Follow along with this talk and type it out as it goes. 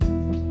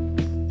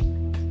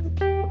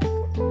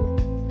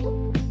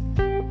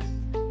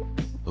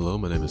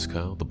is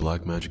Kyle, the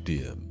Black Magic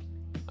DM.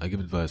 I give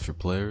advice for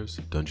players,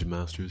 dungeon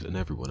masters, and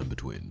everyone in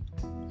between.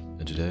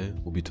 And today,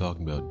 we'll be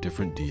talking about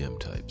different DM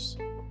types.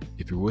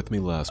 If you were with me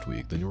last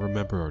week, then you'll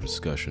remember our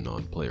discussion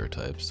on player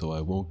types, so I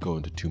won't go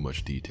into too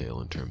much detail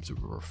in terms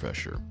of a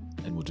refresher,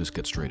 and we'll just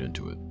get straight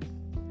into it.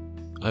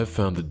 I've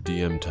found that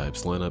DM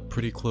types line up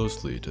pretty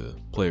closely to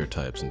player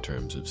types in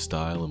terms of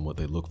style and what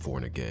they look for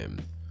in a game.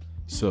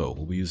 So,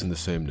 we'll be using the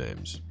same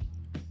names: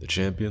 the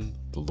Champion,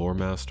 the Lore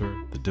Master,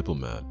 the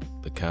Diplomat,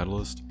 the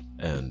Catalyst,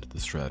 and the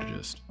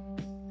Strategist.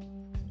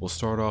 We'll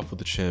start off with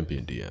the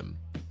Champion DM.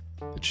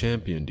 The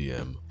Champion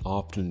DM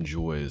often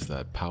enjoys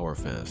that power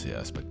fantasy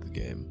aspect of the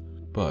game,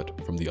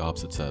 but from the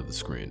opposite side of the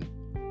screen.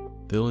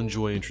 They'll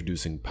enjoy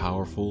introducing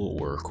powerful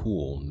or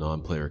cool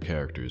non-player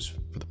characters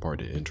for the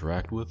party to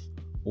interact with,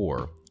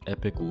 or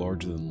epic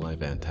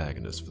larger-than-life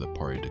antagonists for the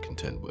party to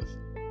contend with.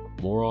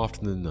 More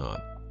often than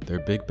not,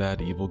 their big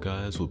bad evil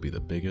guys will be the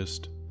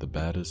biggest, the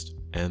baddest,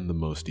 and the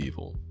most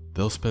evil.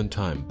 They'll spend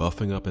time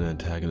buffing up an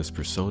antagonist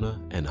persona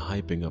and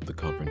hyping up the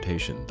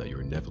confrontation that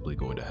you're inevitably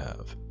going to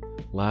have.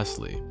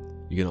 Lastly,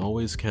 you can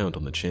always count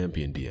on the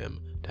Champion DM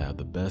to have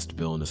the best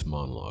villainous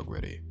monologue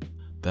ready.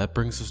 That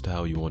brings us to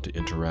how you want to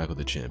interact with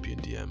the Champion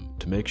DM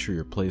to make sure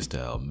your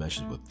playstyle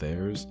meshes with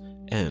theirs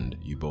and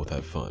you both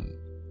have fun.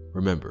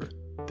 Remember,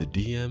 the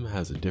DM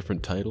has a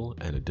different title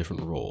and a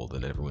different role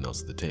than everyone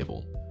else at the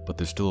table, but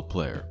they're still a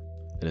player,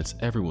 and it's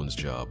everyone's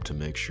job to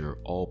make sure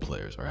all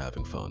players are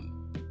having fun.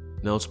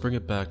 Now let's bring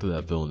it back to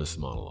that villainous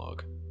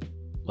monologue.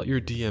 Let your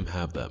DM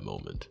have that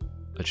moment.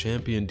 A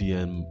Champion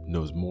DM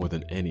knows more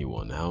than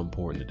anyone how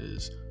important it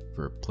is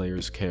for a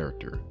player's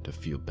character to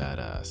feel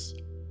badass,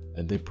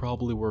 and they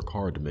probably work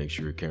hard to make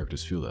sure your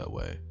characters feel that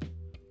way.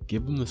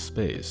 Give them the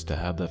space to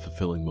have that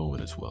fulfilling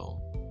moment as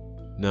well.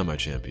 Now my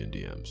Champion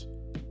DMs.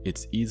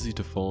 It's easy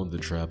to fall into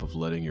the trap of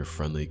letting your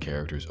friendly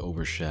characters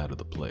overshadow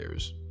the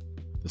players.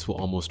 This will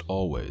almost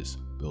always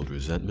build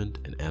resentment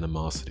and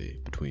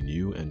animosity between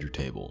you and your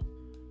table.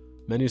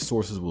 Many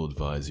sources will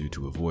advise you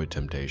to avoid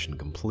temptation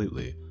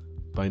completely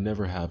by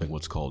never having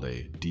what's called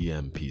a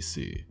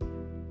DMPC.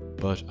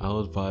 But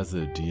I'll advise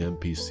that a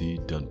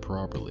DMPC done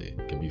properly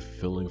can be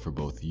fulfilling for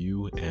both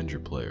you and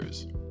your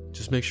players.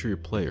 Just make sure your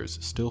players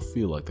still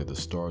feel like they're the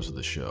stars of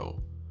the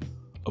show.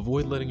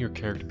 Avoid letting your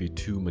character be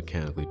too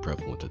mechanically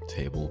prevalent at the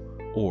table,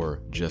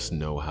 or just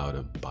know how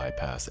to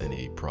bypass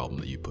any problem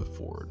that you put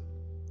forward.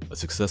 A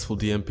successful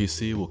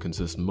DMPC will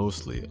consist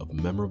mostly of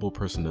memorable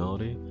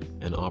personality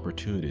and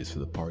opportunities for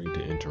the party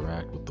to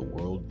interact with the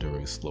world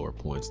during slower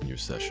points in your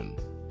session.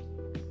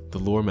 The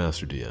Lore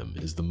Master DM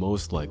is the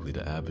most likely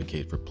to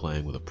advocate for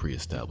playing with a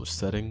pre-established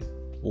setting,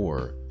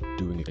 or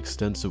doing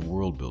extensive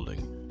world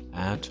building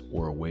at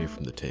or away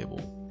from the table.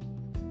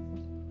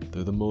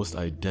 They're the most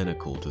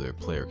identical to their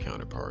player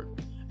counterpart,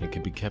 and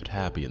can be kept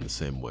happy in the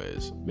same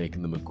ways,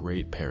 making them a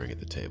great pairing at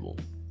the table.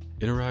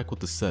 Interact with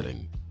the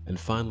setting, and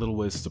find little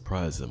ways to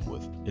surprise them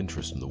with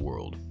interest in the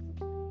world.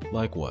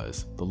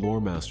 Likewise, the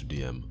Lore Master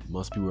DM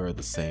must be aware of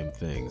the same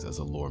things as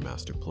a Lore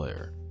Master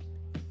player.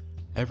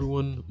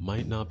 Everyone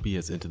might not be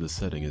as into the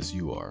setting as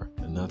you are,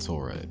 and that's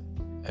alright.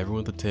 Everyone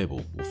at the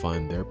table will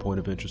find their point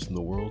of interest in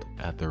the world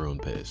at their own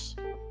pace.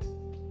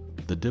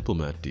 The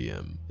Diplomat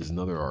DM is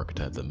another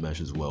archetype that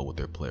meshes well with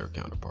their player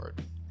counterpart.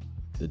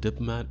 The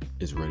Diplomat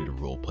is ready to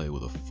roleplay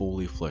with a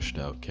fully fleshed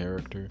out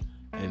character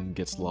and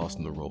gets lost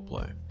in the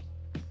roleplay.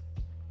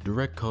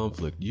 Direct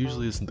conflict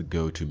usually isn't the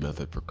go-to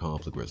method for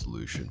conflict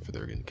resolution for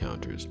their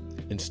encounters.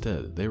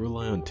 Instead, they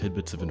rely on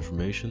tidbits of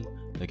information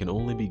that can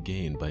only be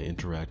gained by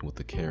interacting with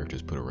the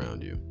characters put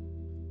around you.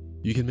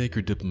 You can make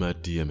your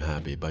Diplomat DM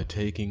happy by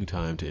taking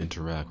time to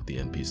interact with the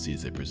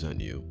NPCs they present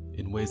you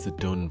in ways that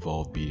don't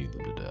involve beating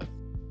them to death.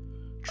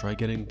 Try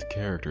getting to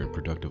character in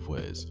productive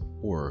ways,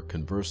 or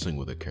conversing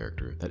with a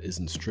character that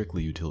isn't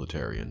strictly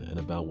utilitarian and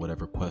about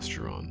whatever quest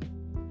you're on.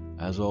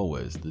 As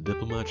always, the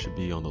Diplomat should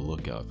be on the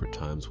lookout for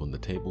times when the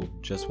table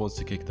just wants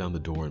to kick down the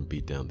door and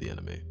beat down the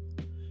enemy.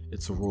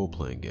 It's a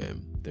role-playing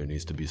game. There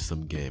needs to be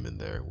some game in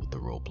there with the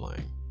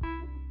role-playing.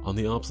 On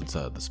the opposite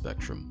side of the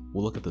spectrum,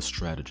 we'll look at the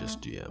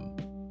Strategist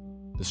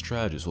DM. The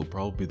Strategist will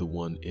probably be the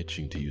one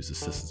itching to use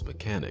assistance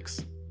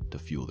mechanics to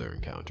fuel their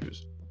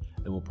encounters,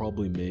 and will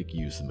probably make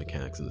use of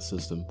mechanics in the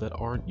system that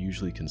aren't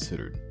usually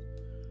considered.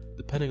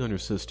 Depending on your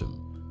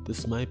system,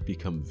 this might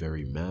become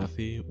very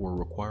mathy or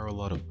require a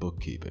lot of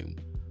bookkeeping.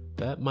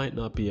 That might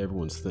not be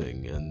everyone's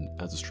thing,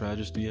 and as a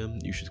Strategist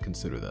DM, you should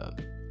consider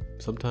that.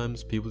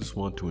 Sometimes people just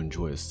want to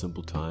enjoy a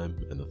simple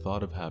time, and the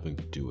thought of having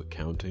to do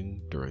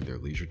accounting during their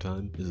leisure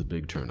time is a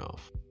big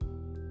turnoff.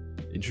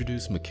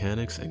 Introduce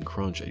mechanics and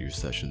crunch at your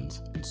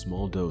sessions in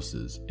small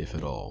doses, if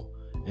at all,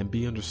 and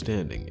be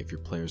understanding if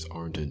your players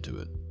aren't into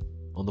it.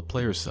 On the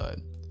player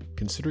side,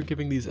 consider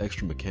giving these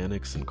extra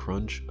mechanics and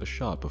crunch a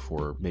shot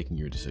before making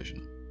your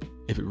decision.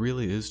 If it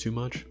really is too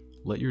much,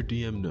 let your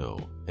DM know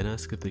and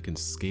ask if they can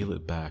scale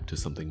it back to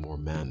something more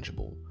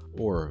manageable,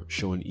 or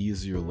show an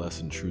easier,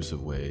 less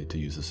intrusive way to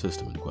use the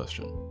system in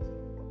question.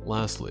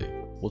 Lastly,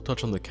 we'll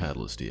touch on the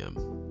Catalyst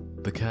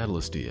DM. The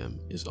Catalyst DM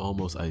is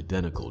almost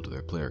identical to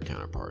their player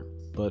counterpart,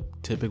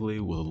 but typically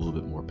with a little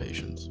bit more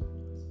patience.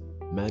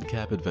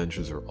 madcap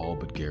adventures are all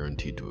but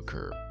guaranteed to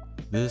occur.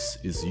 This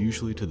is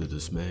usually to the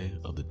dismay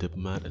of the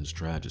diplomat and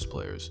strategist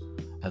players,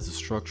 as the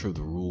structure of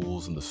the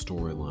rules and the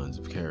storylines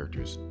of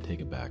characters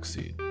take a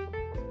backseat.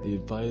 The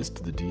advice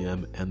to the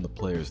DM and the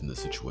players in this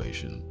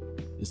situation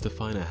is to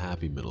find a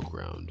happy middle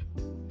ground.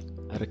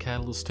 At a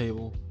Catalyst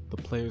table, the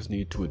players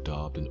need to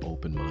adopt an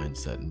open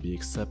mindset and be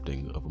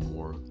accepting of a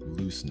more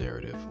loose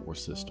narrative or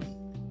system.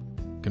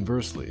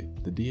 Conversely,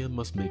 the DM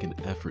must make an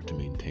effort to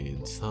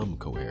maintain some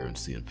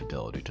coherency and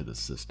fidelity to the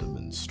system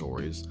and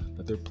stories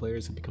that their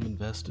players have become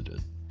invested in.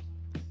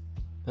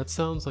 That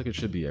sounds like it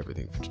should be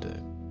everything for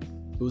today.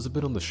 It was a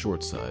bit on the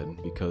short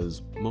side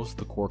because most of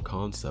the core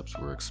concepts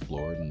were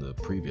explored in the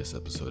previous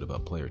episode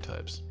about player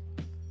types.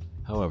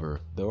 However,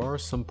 there are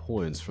some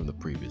points from the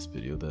previous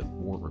video that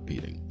warrant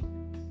repeating.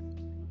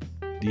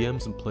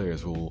 DMs and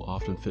players will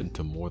often fit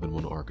into more than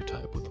one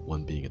archetype, with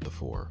one being at the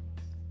fore.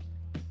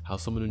 How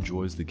someone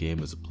enjoys the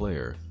game as a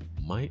player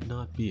might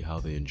not be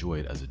how they enjoy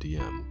it as a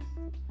DM.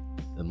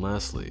 And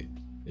lastly,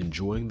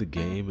 enjoying the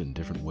game in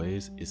different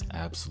ways is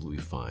absolutely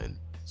fine,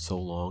 so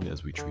long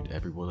as we treat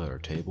everyone at our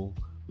table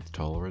with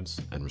tolerance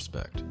and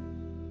respect.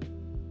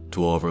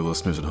 To all of our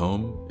listeners at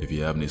home, if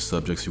you have any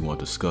subjects you want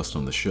discussed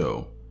on the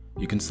show,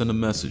 you can send a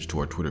message to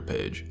our Twitter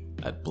page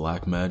at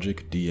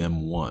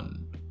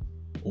blackmagicdm1,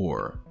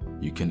 or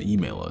you can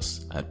email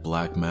us at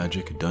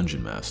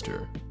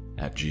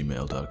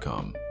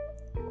blackmagicdungeonmaster@gmail.com.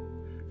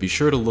 Be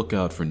sure to look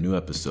out for new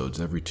episodes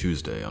every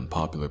Tuesday on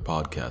popular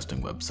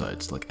podcasting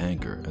websites like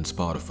Anchor and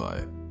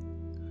Spotify.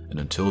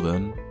 And until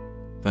then,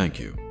 thank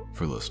you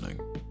for listening.